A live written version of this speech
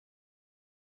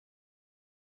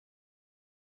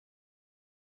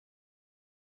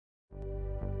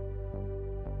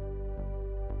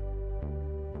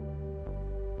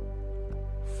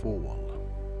fall.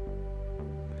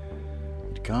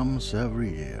 It comes every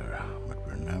year, but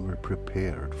we're never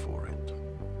prepared for it.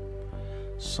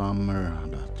 Summer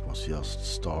that was just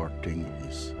starting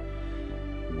is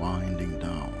winding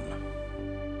down.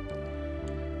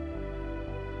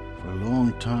 For a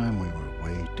long time we were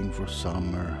waiting for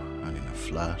summer, and in a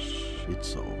flash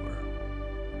it's over.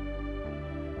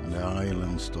 And the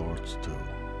island starts to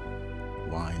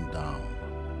wind down.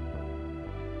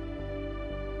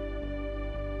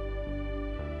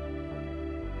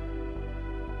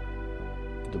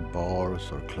 The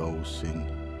bars are closing.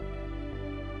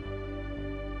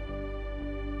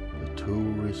 The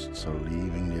tourists are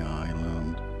leaving the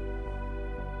island.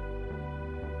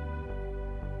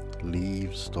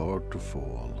 Leaves start to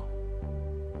fall,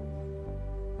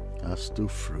 as do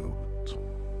fruit.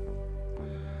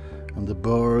 And the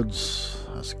birds,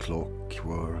 as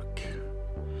clockwork,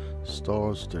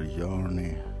 starts their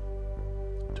journey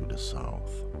to the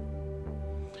south,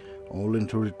 only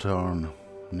to return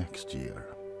next year,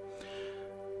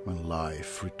 when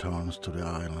life returns to the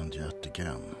island yet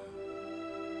again.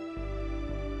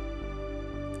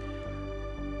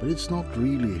 But it's not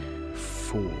really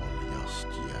fall just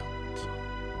yet.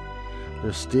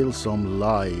 There's still some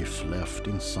life left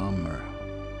in summer.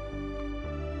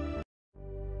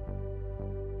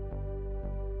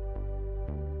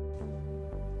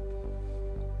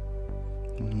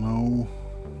 No,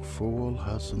 fall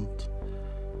hasn't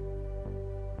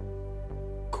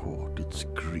caught its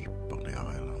grip on the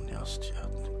island just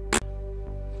yet.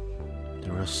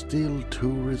 There are still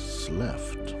tourists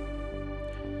left.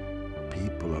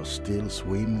 People are still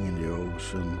swimming in the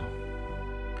ocean,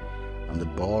 and the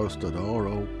bars that are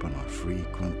open are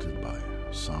frequented by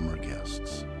summer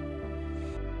guests.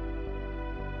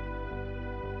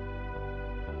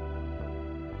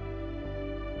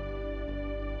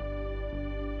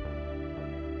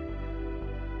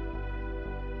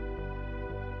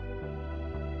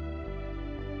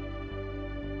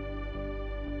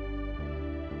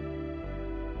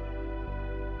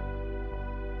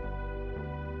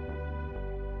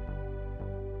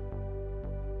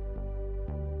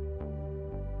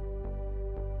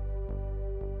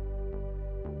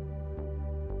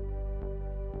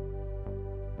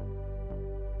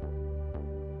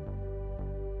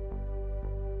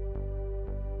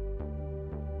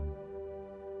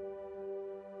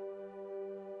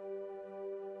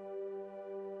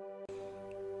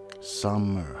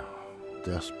 Summer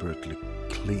desperately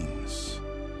clings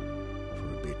for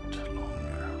a bit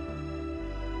longer.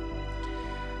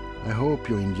 I hope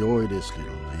you enjoy this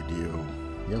little video,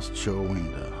 just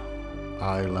showing the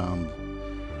island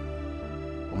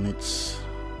on its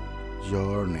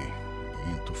journey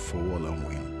into fall and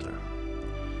winter.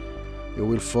 You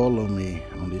will follow me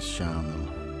on this channel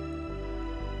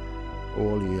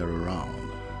all year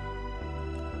round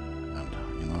and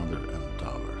in other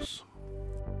endeavors.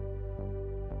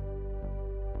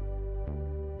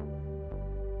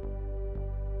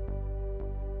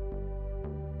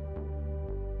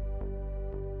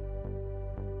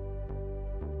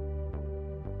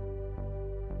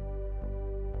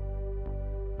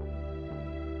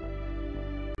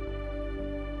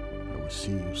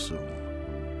 See you soon.